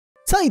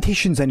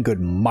Salutations and good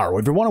morrow,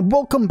 everyone, and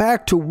welcome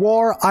back to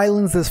War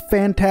Islands, this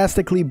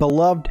fantastically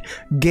beloved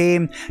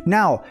game.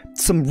 Now,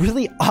 some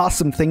really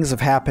awesome things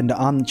have happened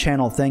on the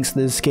channel thanks to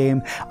this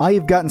game. I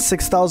have gotten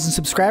 6,000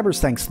 subscribers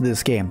thanks to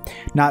this game.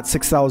 Not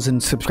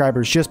 6,000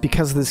 subscribers just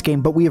because of this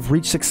game, but we have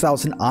reached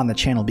 6,000 on the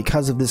channel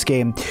because of this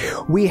game.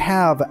 We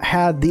have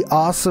had the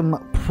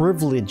awesome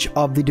privilege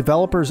of the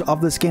developers of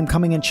this game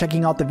coming and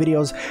checking out the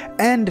videos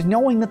and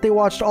knowing that they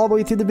watched all the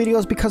way through the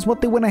videos, because what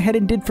they went ahead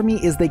and did for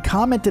me is they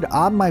commented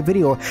on my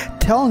video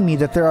telling me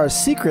that there are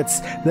secrets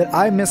that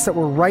I missed that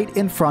were right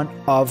in front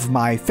of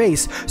my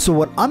face. So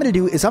what I'm going to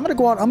do is I'm going to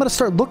go out, I'm going to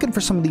start looking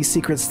for some of these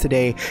secrets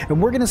today, and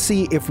we're going to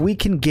see if we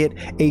can get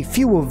a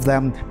few of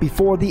them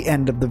before the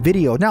end of the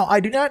video. Now,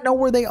 I do not know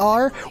where they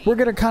are. We're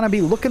going to kind of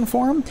be looking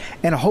for them,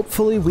 and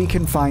hopefully we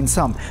can find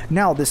some.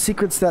 Now, the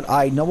secrets that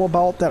I know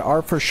about that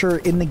are for sure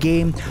in the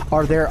game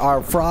are there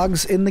are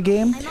frogs in the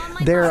game.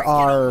 There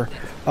are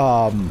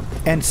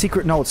and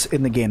secret notes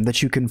in the game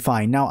that you can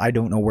find. Now, I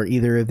don't know where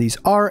either of these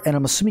are, and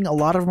I'm assuming a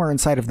lot of them are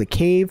inside of the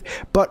cave,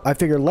 but I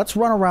figured let's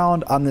run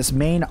around on this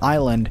main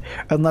island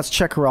and let's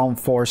check around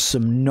for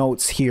some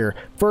notes here.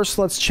 First,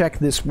 let's check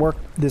this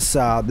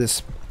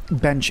this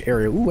bench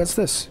area. Ooh, what's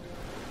this?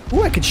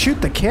 Ooh, I could shoot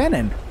the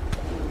cannon.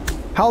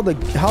 How the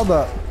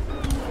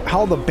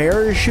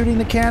bear is shooting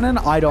the cannon,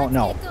 I don't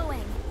know.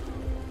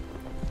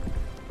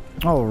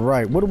 All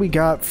right, what do we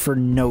got for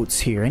notes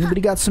here?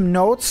 Anybody got some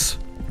notes?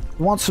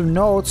 Want some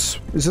notes?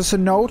 Is this a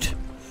note?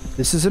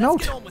 This is a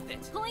note.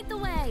 Point the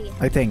way.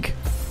 I think.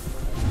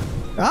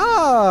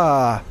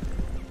 Ah!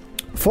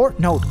 Fort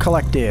note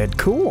collected.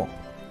 Cool.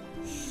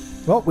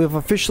 Well, we've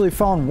officially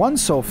found one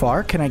so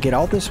far. Can I get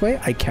out this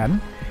way? I can.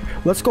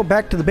 Let's go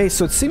back to the base.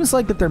 So it seems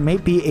like that there may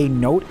be a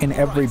note in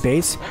every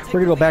base.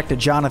 We're gonna go back to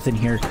Jonathan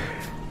here.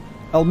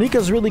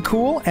 Elmika's really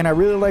cool, and I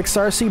really like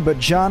Sarcy, but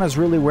John is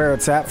really where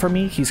it's at for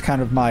me. He's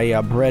kind of my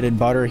bread and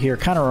butter here.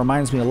 Kind of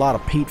reminds me a lot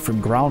of Pete from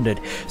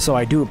Grounded, so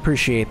I do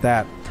appreciate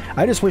that.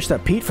 I just wish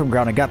that Pete from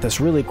Grounded got this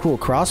really cool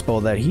crossbow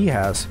that he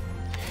has.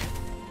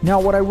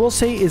 Now, what I will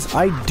say is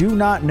I do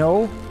not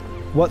know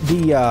what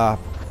the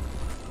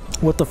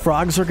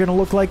frogs are going to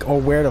look like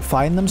or where to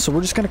find them, so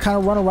we're just going to kind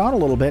of run around a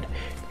little bit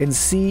and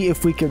see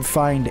if we can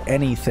find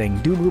anything.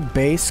 Doodoo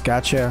base,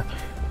 gotcha.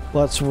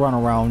 Let's run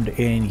around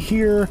in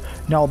here.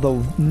 Now, the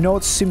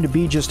notes seem to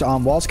be just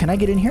on walls. Can I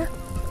get in here?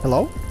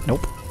 Hello?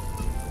 Nope.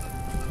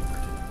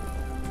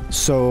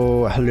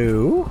 So,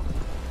 hello?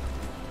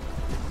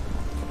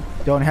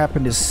 Don't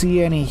happen to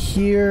see any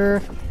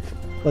here.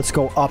 Let's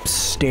go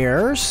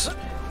upstairs.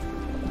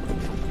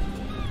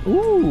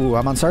 Ooh,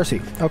 I'm on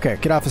Sarcy. Okay,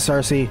 get off of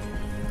Sarcy.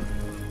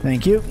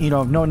 Thank you. You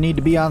know, no need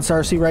to be on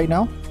Sarcy right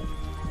now.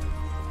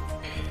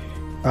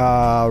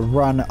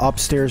 Run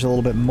upstairs a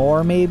little bit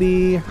more,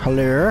 maybe.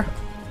 Hello.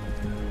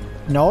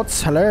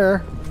 Notes. Hello.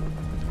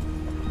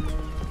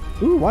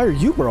 Ooh, why are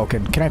you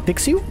broken? Can I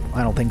fix you?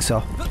 I don't think so.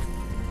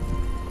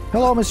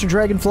 Hello, Mr.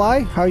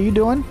 Dragonfly. How are you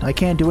doing? I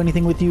can't do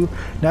anything with you.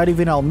 Not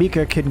even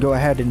Elmika can go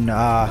ahead and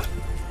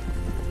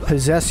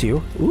possess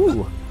you.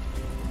 Ooh.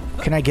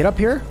 Can I get up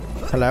here?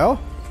 Hello.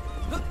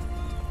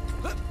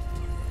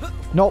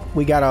 Nope.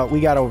 We got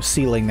a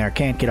ceiling there.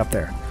 Can't get up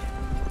there.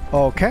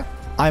 Okay.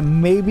 I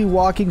may be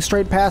walking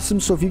straight past them,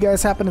 so if you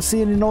guys happen to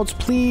see any notes,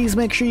 please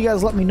make sure you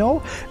guys let me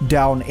know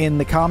down in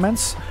the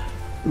comments.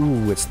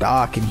 Ooh, it's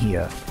dark in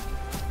here.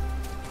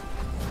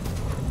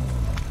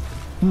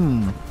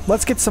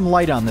 Let's get some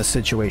light on this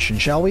situation,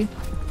 shall we?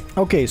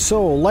 Okay,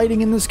 so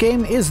lighting in this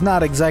game is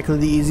not exactly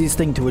the easiest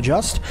thing to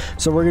adjust.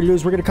 So what we're going to do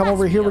is we're going to come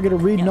over here, we're going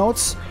to read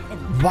notes.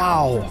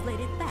 Wow.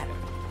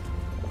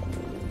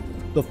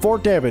 The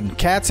Fort Devon.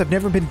 Cats have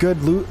never been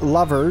good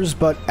lovers,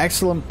 but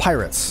excellent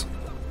pirates.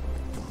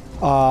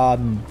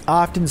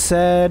 Often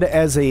said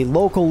as a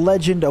local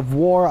legend of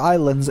War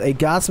Islands, a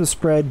gossip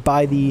spread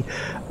by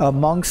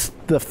amongst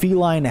the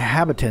feline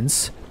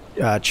inhabitants,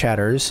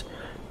 chatters.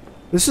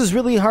 This is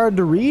really hard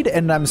to read,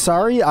 and I'm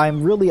sorry,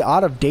 I'm really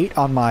out of date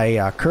on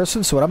my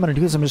cursive, so what I'm going to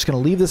do is I'm just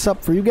going to leave this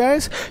up for you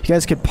guys. You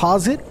guys can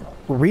pause it,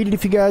 read it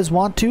if you guys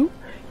want to.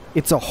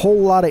 It's a whole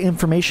lot of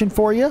information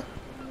for you,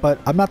 but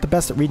I'm not the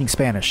best at reading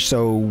Spanish,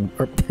 so...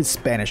 or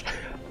Spanish.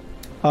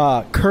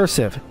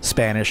 Cursive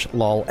Spanish,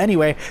 lol.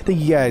 Anyway, thank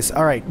you guys.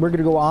 Alright, we're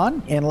gonna go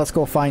on and let's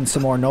go find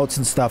some more notes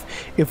and stuff.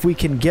 If we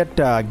can get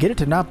it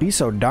to not be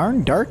so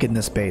darn dark in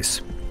this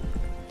base.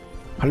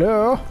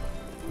 Hello?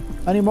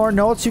 Any more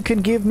notes you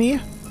can give me?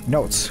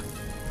 Notes.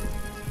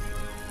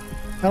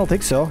 I don't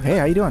think so. Hey,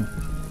 how you doing?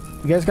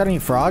 You guys got any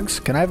frogs?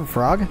 Can I have a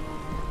frog?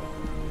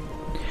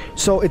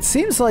 So it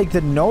seems like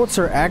the notes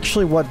are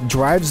actually what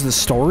drives the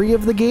story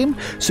of the game.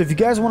 So if you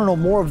guys want to know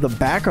more of the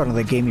background of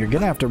the game, you're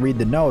going to have to read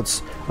the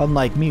notes,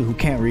 unlike me who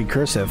can't read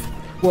cursive.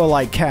 Well,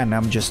 I can.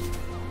 I'm just...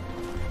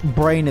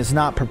 brain is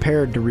not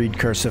prepared to read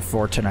cursive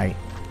for tonight.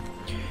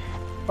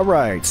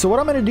 Alright, so what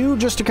I'm going to do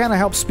just to kind of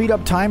help speed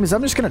up time is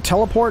I'm just going to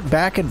teleport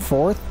back and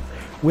forth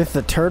with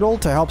the turtle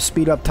to help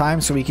speed up time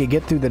so we can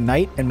get through the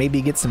night and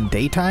maybe get some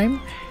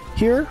daytime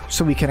here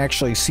so we can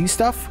actually see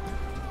stuff.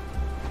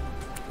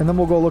 And then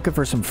we'll go looking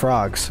for some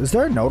frogs. Is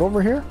there a note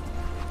over here?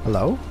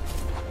 Hello?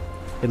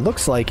 It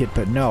looks like it,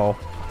 but no.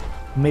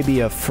 Maybe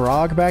a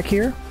frog back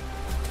here?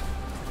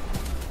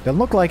 Doesn't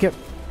look like it.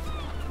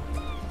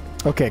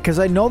 Okay, because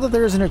I know that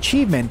there's an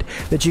achievement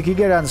that you could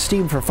get on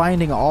Steam for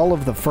finding all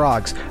of the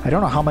frogs. I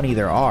don't know how many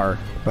there are,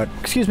 but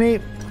excuse me.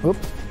 Oop.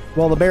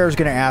 Well, the bear is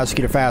going to ask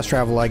you to fast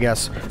travel, I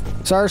guess.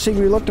 Sarsi,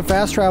 we look to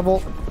fast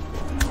travel.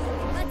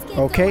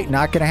 Okay,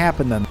 not going to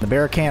happen then. The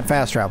bear can't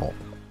fast travel.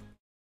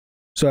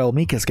 So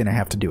Elmika's going to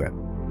have to do it.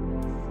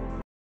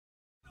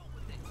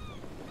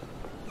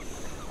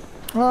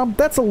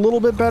 That's a little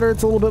bit better.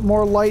 It's a little bit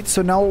more light.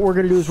 So now what we're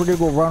going to do is we're going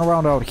to go run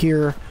around out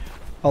here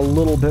a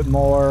little bit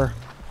more.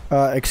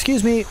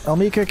 Excuse me,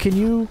 Elmika, can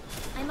you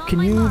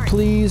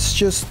please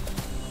just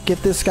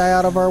get this guy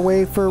out of our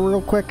way for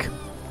real quick?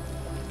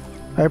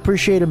 I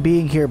appreciate him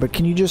being here, but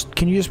can you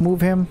just move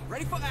him?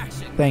 Ready for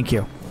action. Thank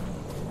you.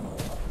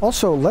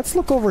 Also, let's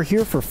look over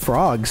here for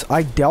frogs.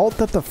 I doubt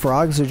that the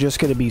frogs are just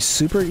going to be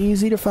super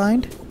easy to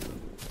find.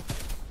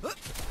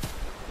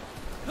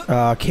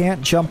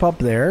 Can't jump up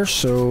there,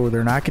 so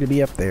they're not going to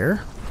be up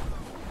there.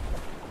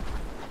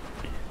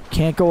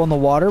 Can't go in the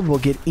water. We'll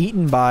get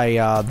eaten by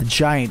the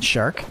giant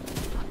shark,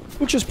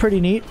 which is pretty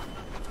neat.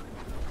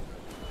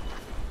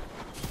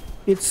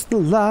 It's the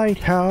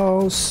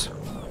lighthouse.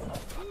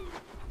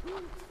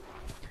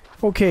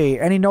 Okay,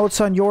 any notes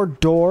on your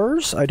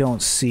doors? I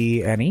don't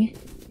see any.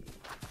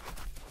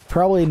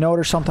 Probably a note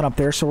or something up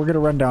there, so we're going to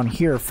run down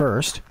here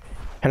first.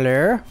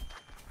 Hello?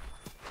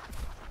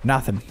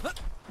 Nothing.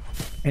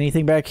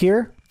 Anything back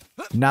here?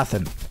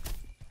 Nothing.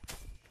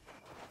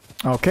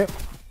 Okay.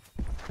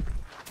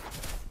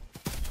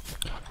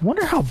 I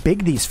wonder how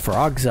big these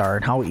frogs are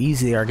and how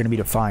easy they are going to be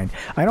to find.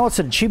 I know it's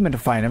an achievement to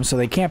find them, so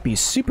they can't be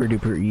super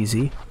duper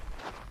easy.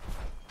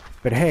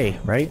 But hey,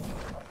 right?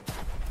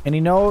 Any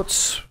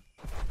notes?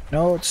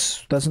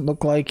 Notes? Doesn't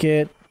look like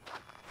it.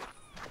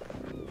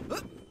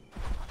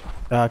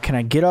 Can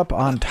I get up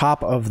on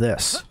top of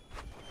this?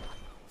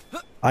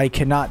 I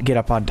cannot get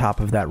up on top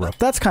of that roof.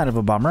 That's kind of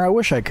a bummer. I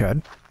wish I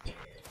could.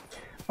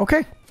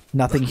 Okay.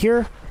 Nothing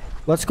here.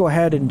 Let's go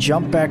ahead and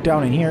jump back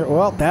down in here.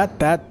 Well,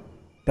 that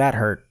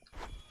hurt.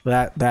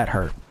 That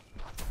hurt.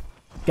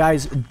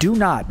 Guys, do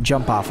not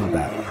jump off of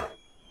that.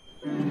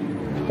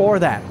 Or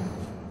that.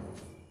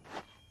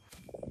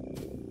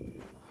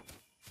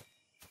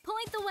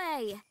 Point the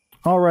way.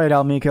 Alright,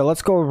 Elmika,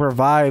 let's go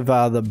revive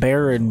the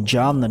bear and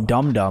John the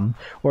Dum-Dum.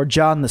 Or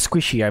John the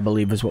Squishy, I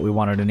believe is what we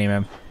wanted to name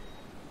him.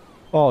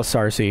 Oh,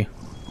 Sarsi.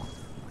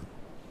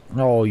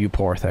 Oh, you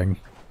poor thing.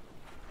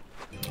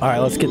 Alright,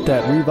 let's get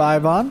that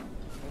revive on.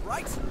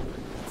 Right.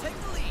 Take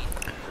the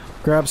lead.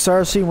 Grab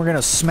Sarsi, and we're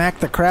gonna smack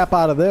the crap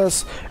out of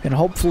this, and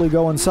hopefully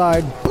go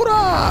inside.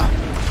 Buddha!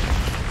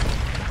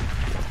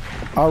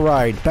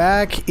 Alright,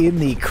 back in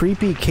the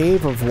creepy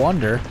cave of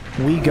wonder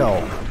we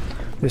go.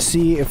 To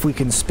see if we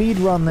can speed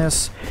run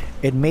this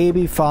and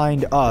maybe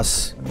find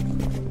us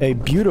a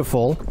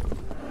beautiful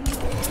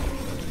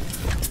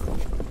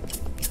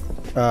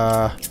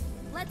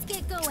Let's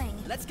get going.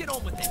 Let's get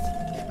on with it.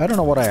 I don't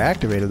know what I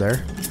activated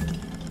there.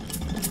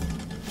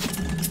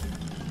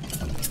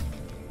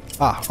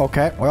 Ah,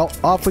 okay. Well,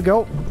 off we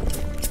go.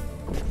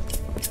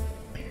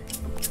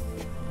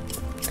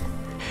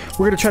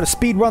 We're going to try to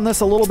speed run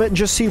this a little bit and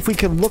just see if we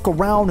can look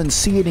around and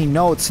see any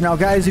notes. Now,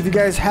 guys, if you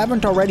guys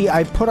haven't already,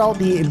 I put out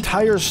the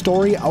entire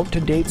story out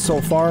to date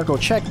so far. Go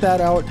check that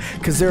out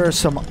because there are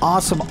some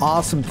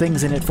awesome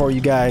things in it for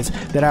you guys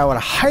that I would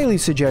highly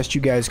suggest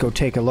you guys go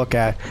take a look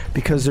at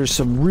because there's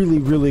some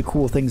really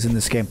cool things in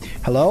this game.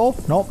 Hello?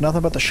 Nope,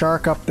 nothing but the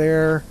shark up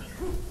there.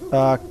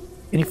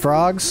 Any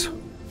frogs?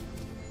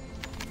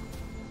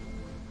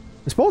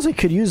 I suppose I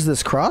could use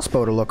this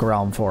crossbow to look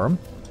around for them.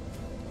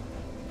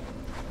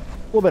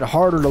 A little bit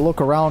harder to look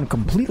around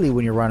completely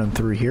when you're running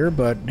through here,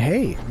 but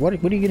hey, what are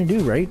you going to do,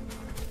 right?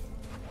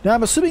 Now,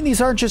 I'm assuming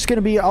these aren't just going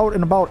to be out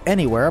and about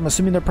anywhere. I'm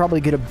assuming they're probably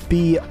going to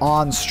be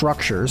on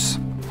structures.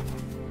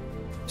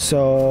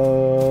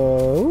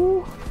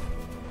 So...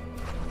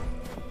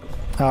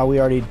 we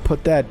already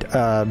put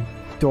that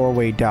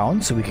doorway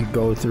down so we could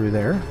go through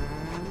there.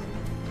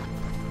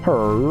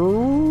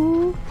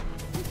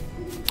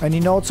 Any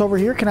notes over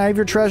here? Can I have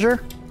your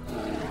treasure?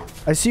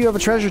 I see you have a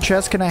treasure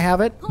chest. Can I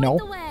have it? Point No.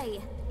 the way.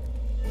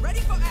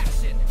 Ready for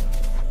action.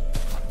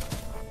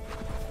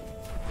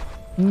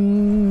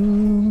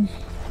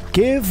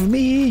 Give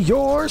me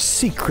your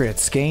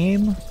secrets,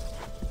 game.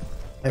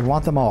 I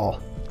want them all.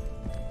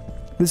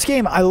 This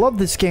game, I love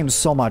this game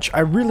so much. I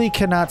really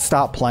cannot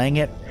stop playing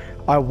it.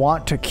 I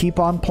want to keep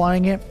on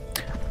playing it.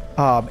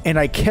 And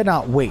I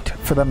cannot wait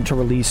for them to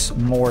release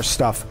more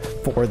stuff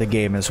for the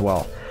game as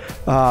well.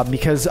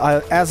 Because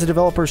as the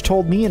developers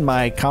told me in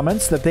my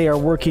comments that they are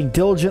working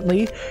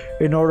diligently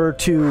in order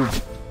to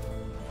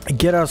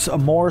get us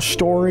more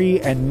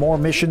story and more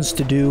missions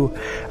to do,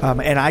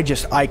 and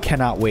I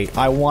cannot wait.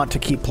 I want to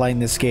keep playing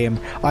this game.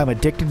 I'm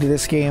addicted to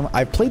this game.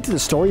 I've played through the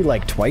story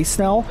like twice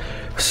now,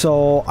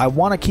 so I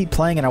want to keep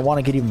playing and I want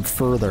to get even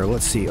further.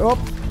 Let's see. Oh,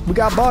 we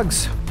got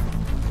bugs.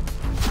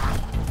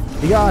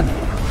 Be gone.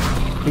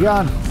 Be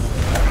gone.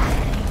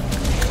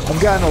 I've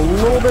gotten a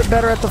little bit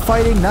better at the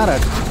fighting, not a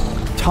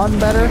ton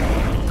better.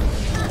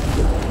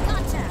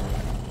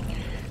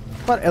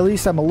 But at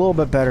least I'm a little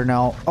bit better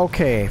now.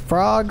 Okay,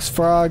 frogs,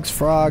 frogs,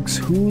 frogs.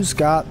 Who's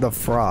got the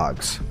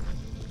frogs?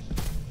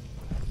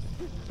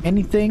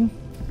 Anything?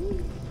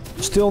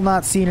 Still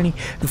not seeing any.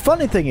 The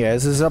funny thing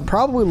is I'm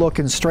probably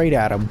looking straight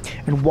at him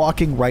and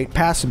walking right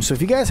past him. So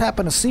if you guys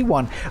happen to see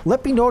one,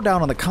 let me know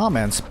down in the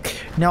comments.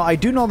 Now, I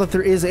do know that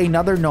there is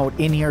another note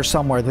in here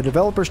somewhere. The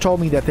developers told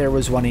me that there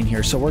was one in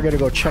here, so we're going to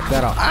go check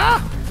that out.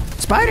 Ah!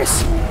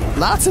 Spiders!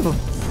 Lots of them.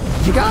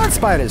 Be gone,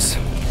 spiders.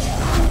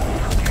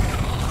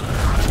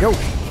 Yo,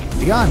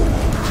 be gone.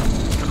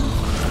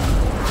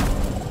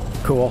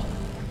 Cool.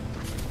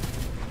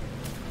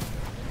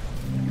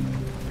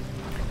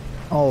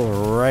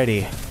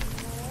 Alrighty.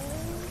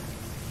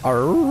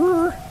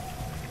 Arr.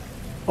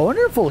 I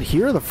wonder if we'll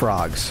hear the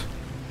frogs.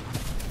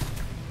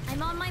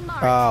 I'm on my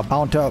mark.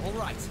 Mount up. All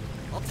right,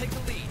 I'll take the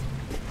lead.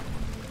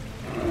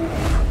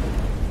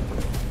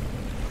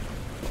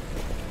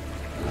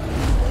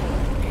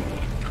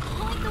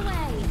 Point the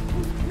way.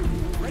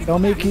 Ready They'll for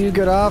make action. you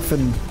get off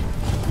and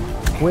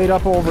wait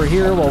up over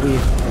here while we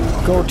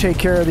go take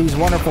care of these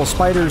wonderful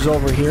spiders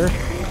over here.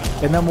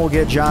 And then we'll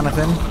get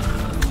Jonathan.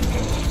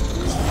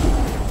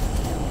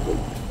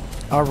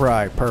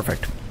 Alright,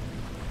 perfect.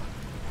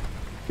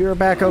 You're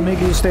back,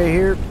 Omega, you stay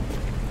here.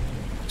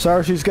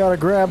 Sorry, she's got to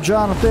grab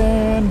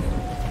Jonathan.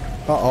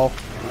 Uh-oh.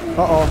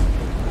 Uh-oh.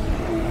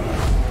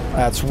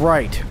 That's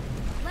right.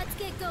 Let's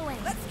get going.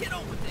 Let's get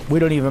on with it. We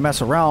don't even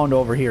mess around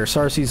over here.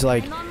 Sarcy's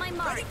like, I'm on my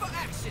mark. Ready for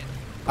action.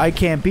 I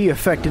can't be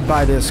affected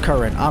by this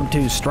current. I'm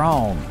too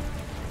strong.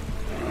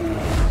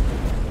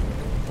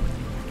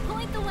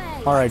 Point the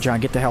way. Alright, John,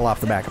 get the hell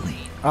off the back of me.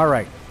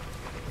 Alright.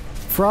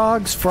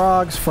 Frogs,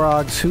 frogs,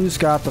 frogs. Who's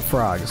got the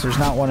frogs? There's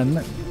not one in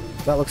there.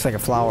 That looks like a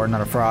flower,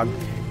 not a frog.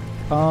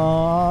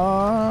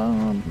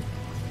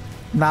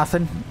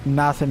 Nothing.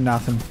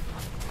 Nothing.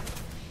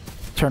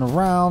 Turn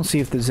around, see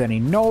if there's any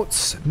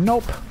notes.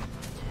 Nope.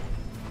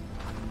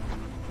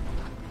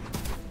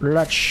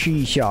 Let's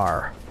see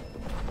here.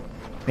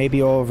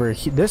 Maybe over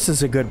here. This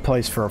is a good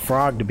place for a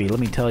frog to be, let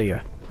me tell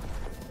you.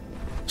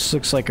 This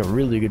looks like a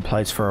really good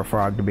place for a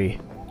frog to be.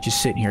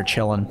 Just sitting here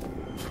chilling.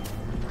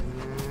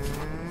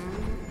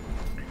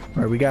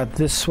 Alright, we got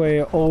this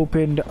way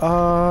opened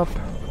up.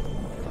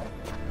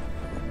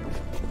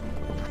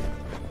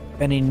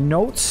 Any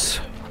notes?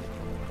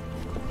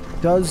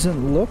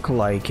 Doesn't look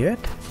like it.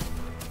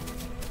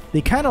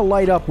 They kind of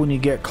light up when you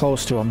get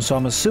close to them, so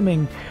I'm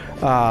assuming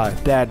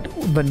that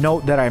the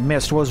note that I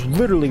missed was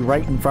literally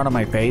right in front of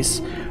my face,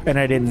 and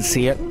I didn't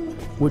see it,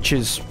 which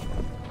is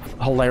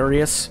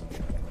hilarious.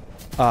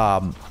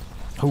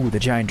 Ooh, the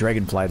giant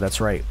dragonfly,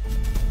 that's right.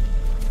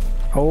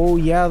 Oh,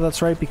 yeah,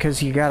 that's right,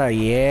 because you gotta,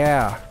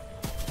 yeah.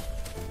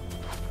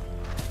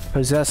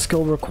 Possess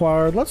skill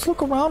required. Let's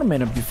look around a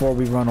minute before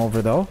we run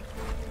over, though.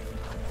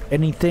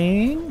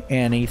 Anything?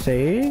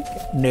 Anything?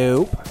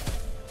 Nope.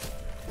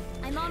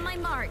 I'm on my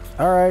mark.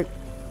 Alright.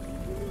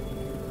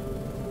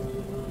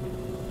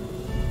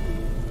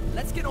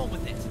 Let's get on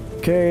with it.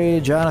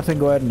 Okay, Jonathan,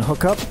 go ahead and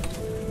hook up.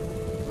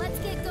 Let's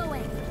get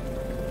going.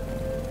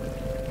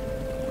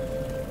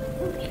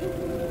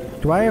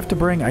 Do I have to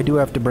bring? I do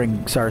have to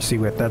bring Sarcy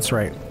with, that's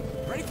right.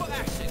 Ready for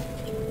action.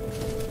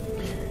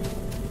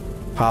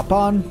 Hop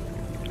on.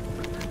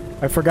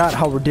 I forgot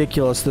how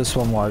ridiculous this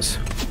one was.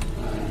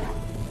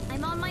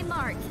 I'm on my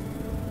mark.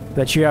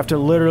 That you have to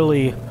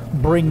literally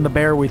bring the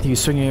bear with you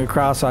swinging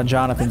across on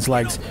Jonathan's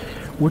legs,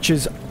 which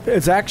is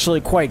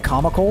actually quite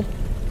comical.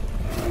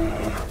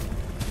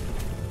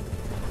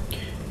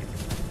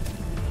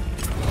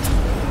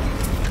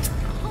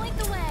 Point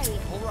the way.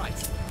 All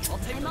right, I'll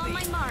take I'm the on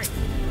lead. my mark.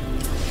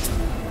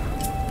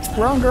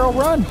 Run, girl,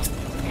 run!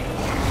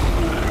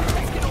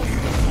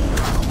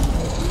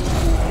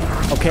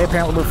 Okay,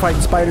 apparently we're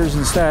fighting spiders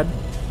instead.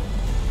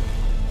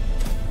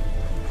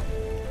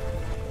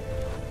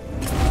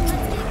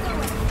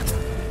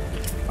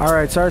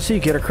 Alright,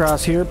 Sarcy, get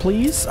across here,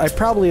 please. I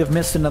probably have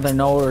missed another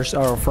note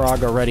or a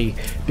frog already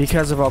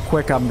because of how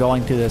quick I'm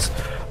going through this.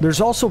 There's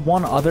also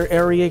one other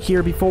area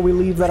here before we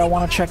leave that I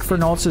want to check for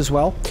notes as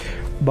well.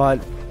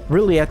 But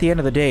really, at the end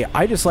of the day,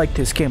 I just like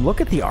this game.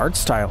 Look at the art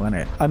style in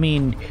it. I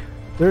mean,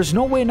 there's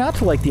no way not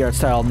to like the art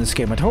style in this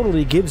game. It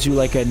totally gives you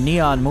like a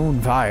neon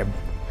moon vibe.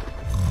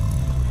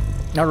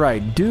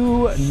 Alright,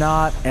 do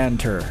not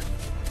enter.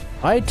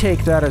 I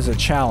take that as a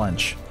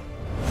challenge.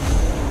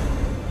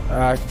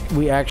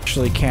 We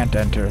actually can't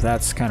enter.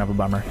 That's kind of a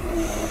bummer.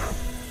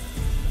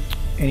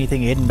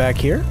 Anything hidden back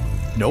here?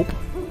 Nope.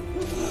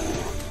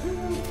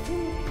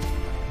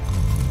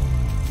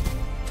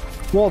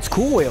 Well, it's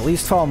cool. We at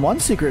least found one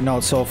secret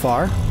note so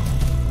far.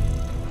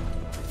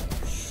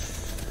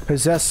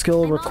 Possess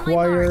skill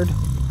required.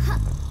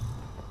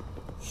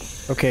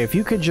 Okay, if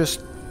you could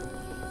just...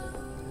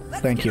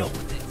 Thank you.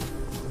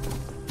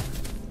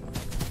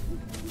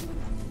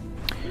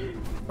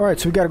 Alright,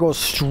 so we gotta go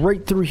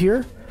straight through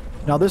here.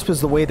 Now, this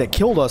was the way that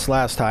killed us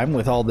last time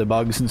with all the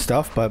bugs and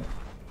stuff, but...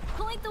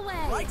 Point the way.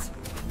 Right,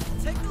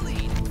 take the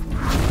lead.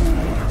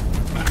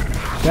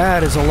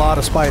 That is a lot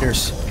of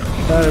spiders.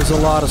 That is a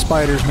lot of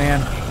spiders,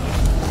 man.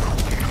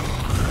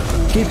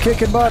 Keep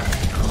kicking butt.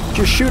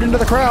 Just shoot into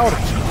the crowd.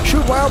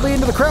 Shoot wildly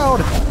into the crowd.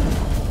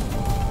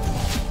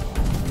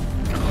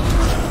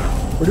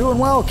 We're doing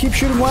well. Keep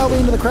shooting wildly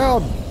into the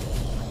crowd.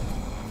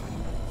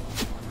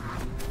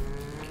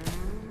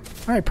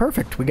 Alright,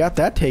 perfect. We got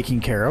that taken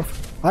care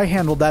of. I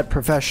handled that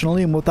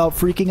professionally and without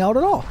freaking out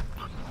at all.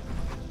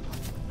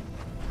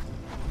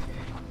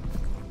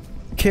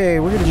 Okay,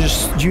 we're gonna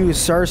just use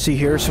Sarsi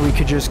here so we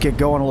could just get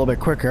going a little bit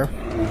quicker.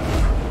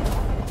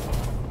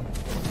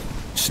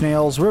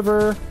 Snails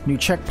River, new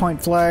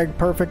checkpoint flag,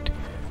 perfect.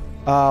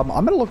 I'm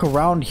gonna look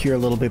around here a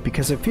little bit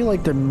because I feel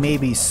like there may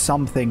be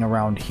something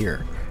around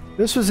here.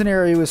 This was an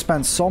area we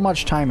spent so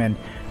much time in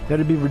that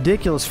it'd be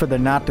ridiculous for there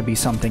not to be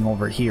something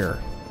over here.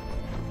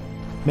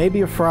 Maybe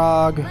a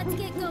frog. Let's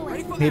get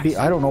going. Maybe,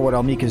 I don't know what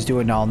Almika's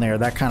doing down there.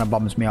 That kind of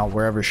bums me out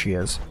wherever she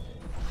is.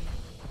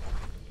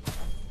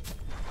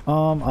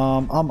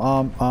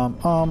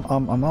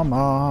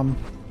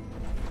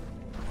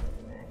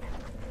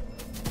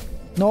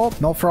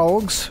 Nope, no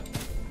frogs.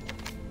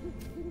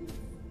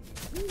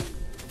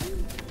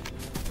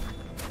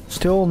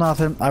 Still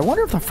nothing. I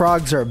wonder if the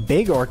frogs are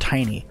big or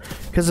tiny.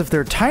 Because if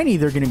they're tiny,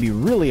 they're going to be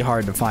really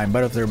hard to find.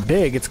 But if they're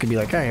big, it's going to be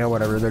like, hey,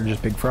 whatever, they're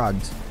just big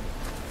frogs.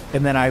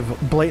 And then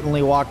I've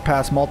blatantly walked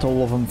past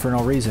multiple of them for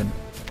no reason.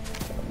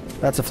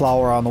 That's a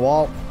flower on the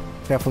wall.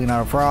 Definitely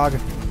not a frog.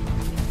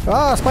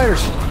 Ah,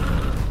 spiders!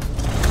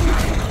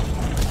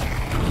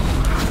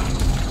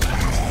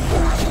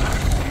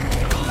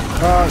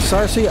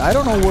 Sarsi, I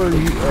don't know where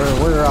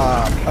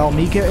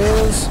Almika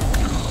is,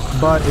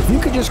 but if you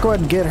could just go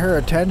ahead and get her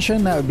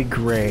attention, that would be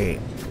great.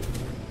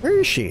 Where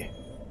is she?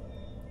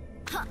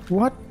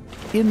 What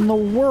in the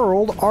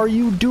world are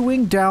you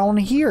doing down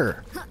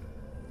here?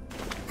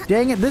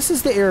 Dang it, this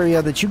is the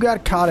area that you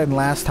got caught in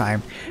last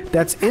time.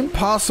 That's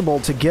impossible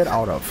to get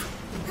out of.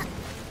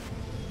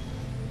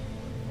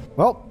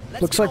 Well,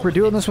 looks like we're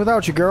doing this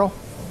without you, girl.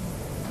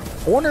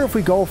 I wonder if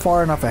we go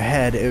far enough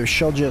ahead, if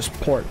she'll just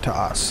port to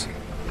us.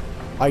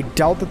 I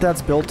doubt that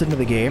that's built into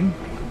the game.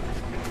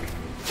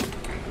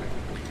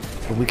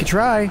 But we could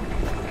try.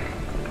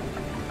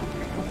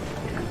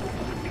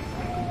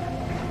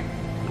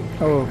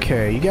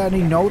 Okay, you got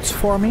any notes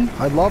for me?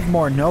 I'd love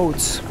more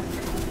notes.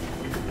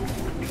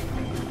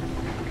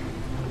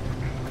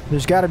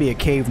 There's got to be a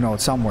cave note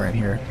somewhere in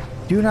here.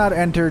 Do not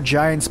enter,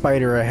 giant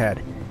spider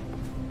ahead.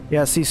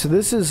 Yeah, see, so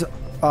this is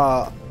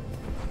her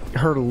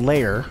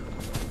lair.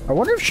 I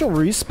wonder if she'll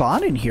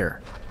respawn in here.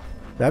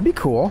 That'd be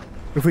cool.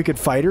 If we could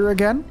fight her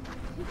again.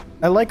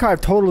 I like how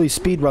I've totally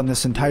speedrun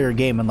this entire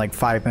game in like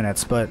 5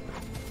 minutes, but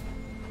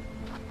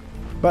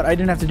I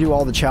didn't have to do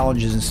all the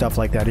challenges and stuff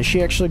like that. Is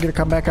she actually going to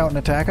come back out and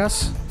attack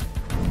us?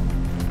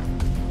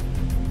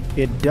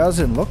 It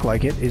doesn't look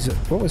like it. Is it?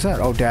 What was that?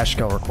 Oh, dash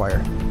skill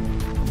required.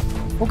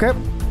 Okay.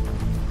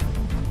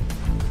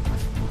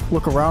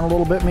 Look around a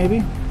little bit,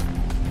 maybe.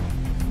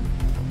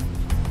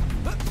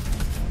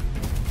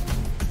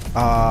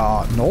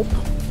 Nope.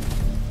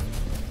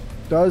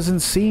 Doesn't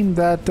seem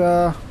that,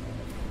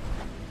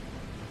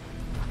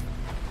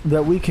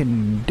 that we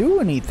can do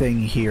anything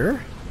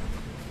here.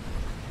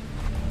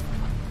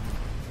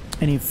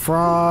 Any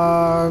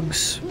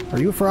frogs? Are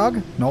you a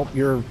frog? Nope,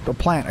 you're a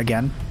plant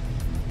again.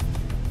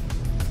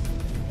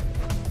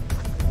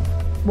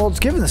 Well, it's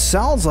given the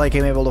sounds like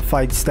I'm able to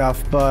fight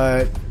stuff,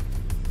 but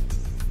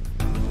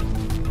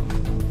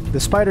the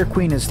Spider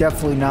Queen is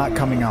definitely not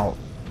coming out.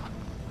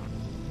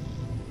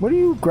 What are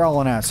you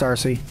growling at,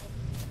 Sarsi?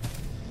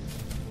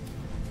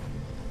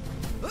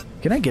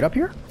 Can I get up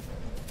here?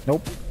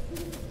 Nope.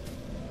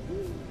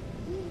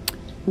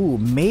 Ooh,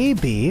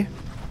 maybe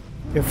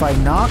if I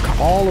knock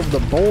all of the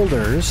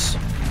boulders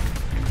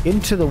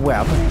into the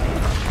web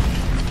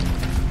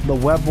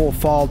will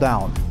fall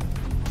down.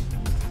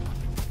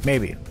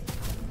 Maybe.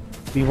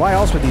 I mean, why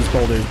else would these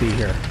boulders be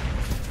here?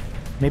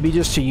 Maybe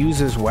just to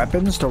use as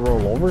weapons to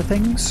roll over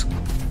things?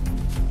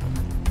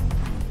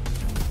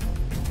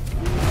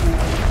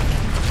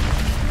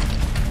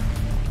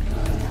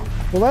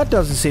 Well, that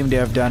doesn't seem to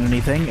have done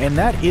anything, and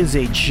that is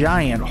a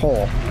giant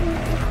hole.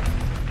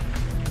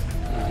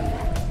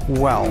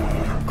 Well,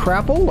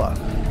 crapola.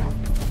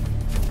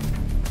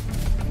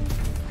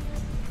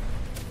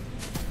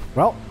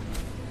 Well,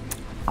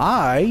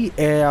 I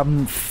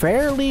am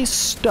fairly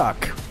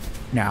stuck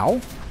now.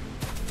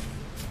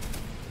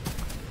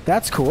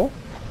 That's cool.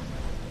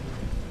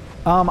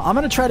 I'm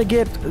going to try to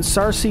get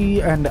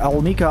Sarsi and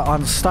Almika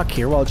unstuck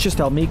here. Well, it's just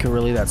Almika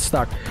really that's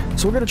stuck.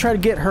 So we're going to try to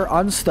get her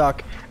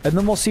unstuck, and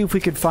then we'll see if we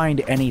could find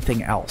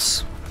anything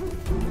else.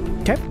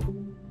 Okay?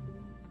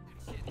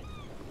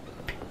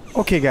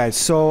 Okay, guys,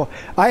 so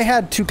I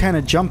had to kind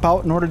of jump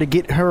out in order to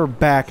get her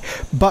back,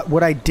 but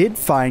what I did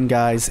find,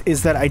 guys,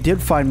 is that I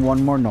did find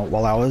one more note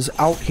while I was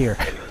out here.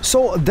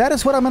 So that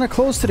is what I'm going to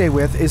close today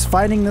with, is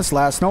finding this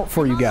last note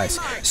for you guys.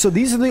 So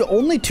these are the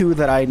only two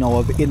that I know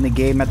of in the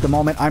game at the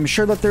moment. I'm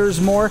sure that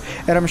there's more,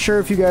 and I'm sure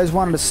if you guys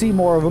wanted to see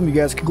more of them, you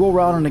guys could go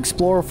around and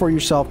explore for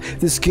yourself.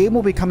 This game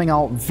will be coming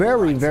out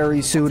very,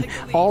 very soon.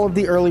 All of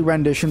the early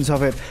renditions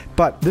of it.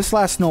 But this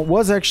last note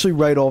was actually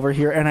right over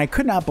here, and I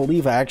could not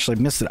believe I actually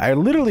missed it. I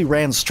literally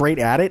ran straight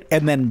at it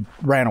and then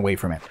ran away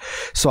from it.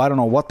 So I don't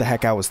know what the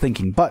heck I was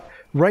thinking, but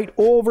right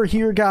over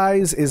here,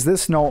 guys, is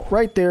this note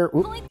right there.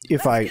 Oop,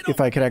 if I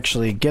could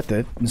actually get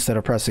it instead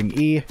of pressing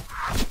E.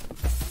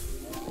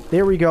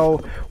 There we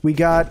go. We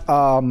got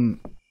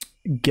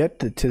get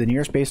to the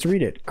nearest base to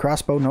read it.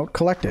 Crossbow note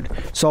collected.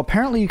 So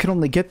apparently you can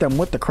only get them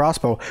with the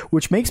crossbow,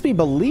 which makes me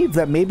believe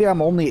that maybe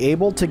I'm only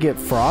able to get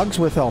frogs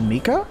with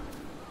Almika.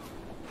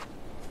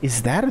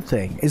 Is that a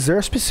thing? Is there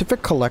a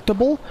specific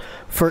collectible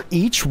for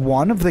each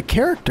one of the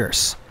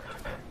characters?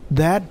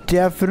 That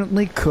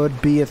definitely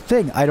could be a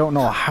thing. I don't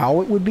know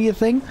how it would be a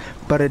thing,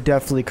 but it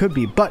definitely could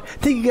be. But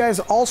thank you guys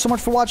all so much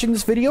for watching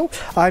this video.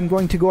 I'm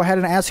going to go ahead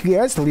and ask you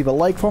guys to leave a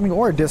like for me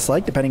or a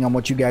dislike, depending on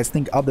what you guys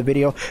think of the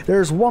video.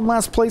 There's one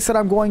last place that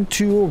I'm going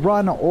to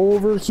run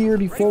over here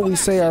before we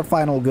say our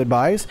final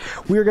goodbyes.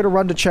 We're going to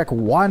run to check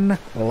one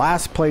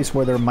last place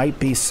where there might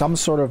be some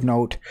sort of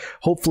note.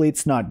 Hopefully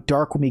it's not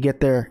dark when we get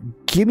there.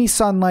 Give me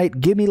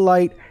sunlight. Give me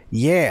light.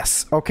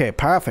 Yes. Okay,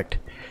 perfect.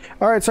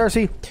 All right,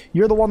 Sarcy,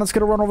 you're the one that's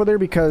going to run over there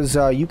because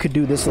you could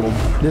do this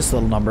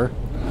little number.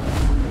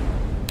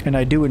 And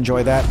I do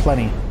enjoy that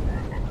plenty.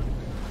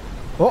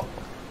 Oh,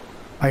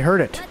 I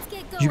heard it.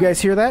 Did you guys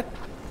hear that?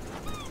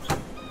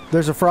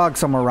 There's a frog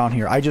somewhere around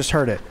here. I just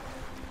heard it.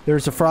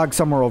 There's a frog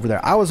somewhere over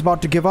there. I was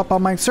about to give up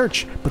on my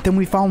search, but then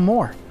we found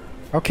more.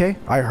 Okay,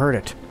 I heard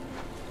it.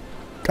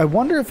 I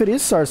wonder if it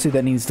is Sarcy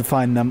that needs to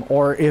find them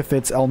or if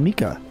it's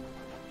Almika.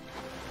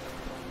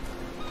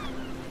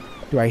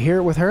 Do I hear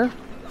it with her?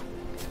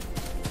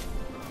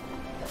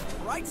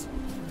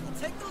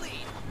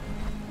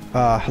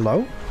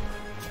 Hello?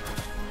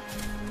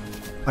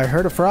 I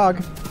heard a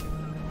frog.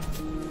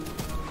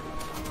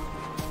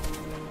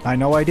 I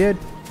know I did.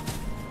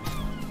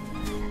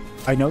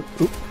 I know.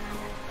 Oop.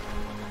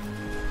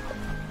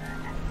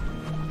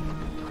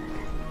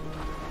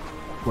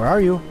 Where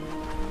are you?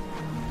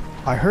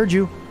 I heard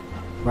you.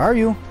 Where are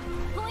you?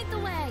 Point the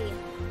way.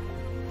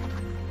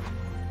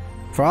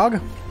 Frog?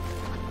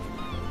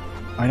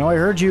 I know I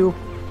heard you.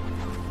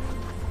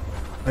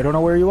 I don't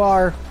know where you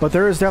are, but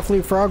there is definitely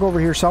a frog over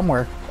here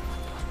somewhere.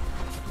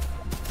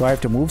 Do I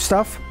have to move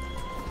stuff?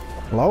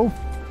 Hello?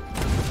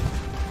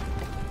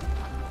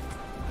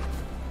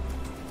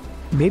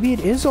 Maybe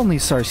it is only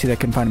Sarcy that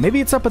can find it. Maybe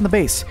it's up in the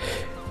base.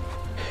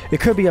 It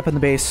could be up in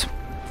the base.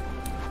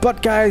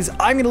 But guys,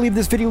 I'm going to leave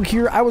this video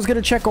here. I was going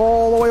to check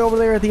all the way over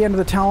there at the end of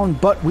the town,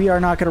 but we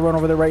are not going to run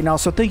over there right now.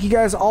 So thank you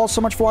guys all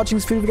so much for watching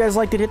this video. If you guys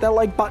liked it, hit that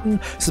like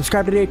button.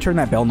 Subscribe today. Turn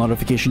that bell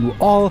notification to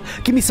all.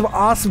 Give me some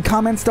awesome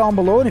comments down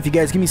below. And if you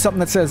guys give me something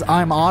that says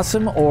I'm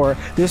awesome or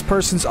this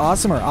person's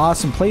awesome or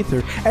awesome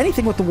playthrough,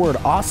 anything with the word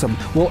awesome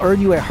will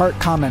earn you a heart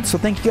comment. So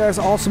thank you guys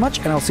all so much,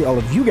 and I'll see all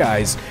of you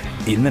guys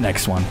in the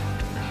next one.